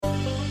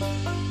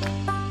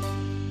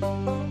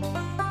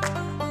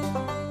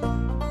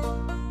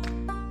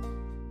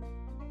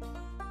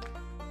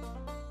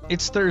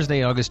It's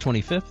Thursday, August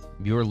 25th.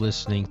 You're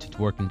listening to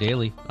Dworkin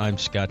Daily. I'm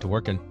Scott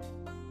Dworkin.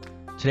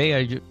 Today,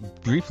 I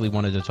briefly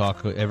wanted to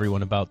talk to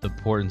everyone about the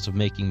importance of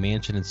making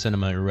Manchin and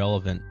Sinema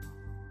irrelevant.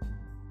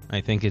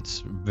 I think it's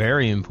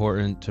very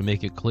important to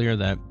make it clear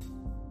that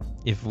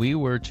if we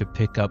were to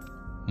pick up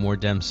more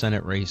Dem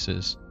Senate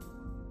races,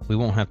 we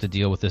won't have to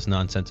deal with this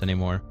nonsense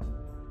anymore.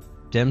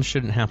 Dems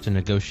shouldn't have to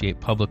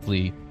negotiate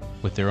publicly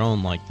with their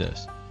own like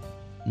this.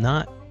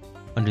 Not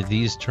under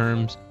these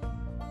terms.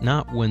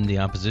 Not when the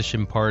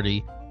opposition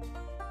party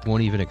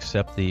won't even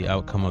accept the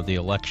outcome of the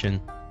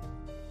election,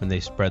 when they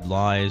spread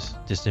lies,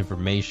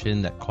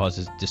 disinformation that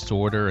causes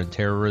disorder and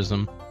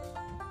terrorism.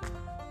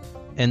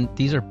 And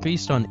these are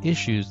based on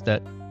issues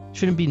that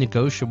shouldn't be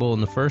negotiable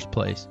in the first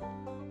place.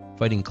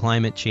 Fighting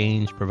climate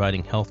change,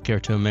 providing health care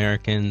to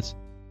Americans,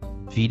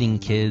 feeding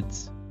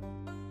kids.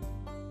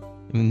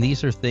 I mean,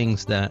 these are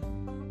things that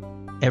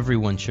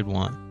everyone should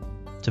want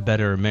to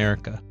better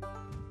America,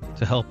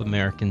 to help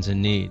Americans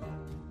in need.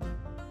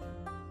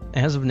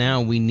 As of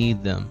now, we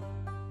need them.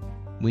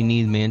 We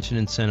need Manchin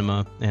and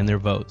Sinema and their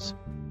votes.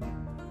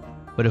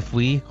 But if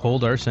we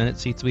hold our Senate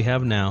seats we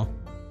have now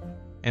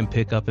and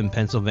pick up in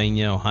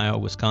Pennsylvania, Ohio,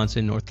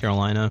 Wisconsin, North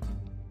Carolina,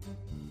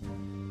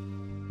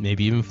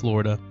 maybe even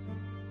Florida,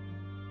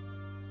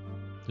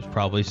 there's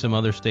probably some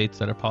other states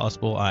that are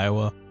possible,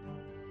 Iowa,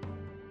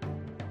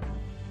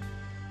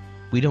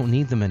 we don't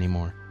need them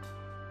anymore.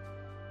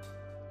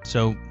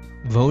 So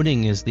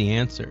voting is the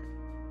answer.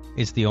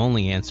 It's the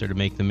only answer to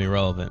make them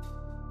irrelevant.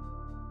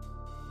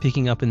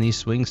 Picking up in these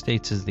swing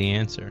states is the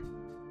answer.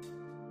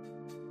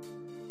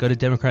 Go to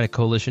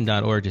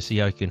democraticcoalition.org to see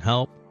how you can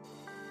help.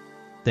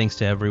 Thanks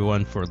to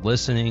everyone for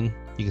listening.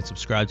 You can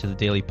subscribe to the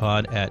Daily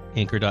Pod at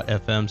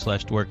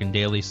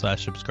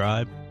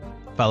anchor.fm/dworkindaily/subscribe.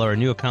 Follow our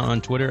new account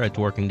on Twitter at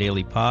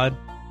dworkindailypod.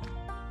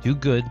 Do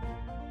good.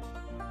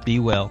 Be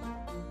well.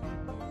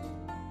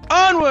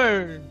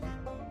 Onward!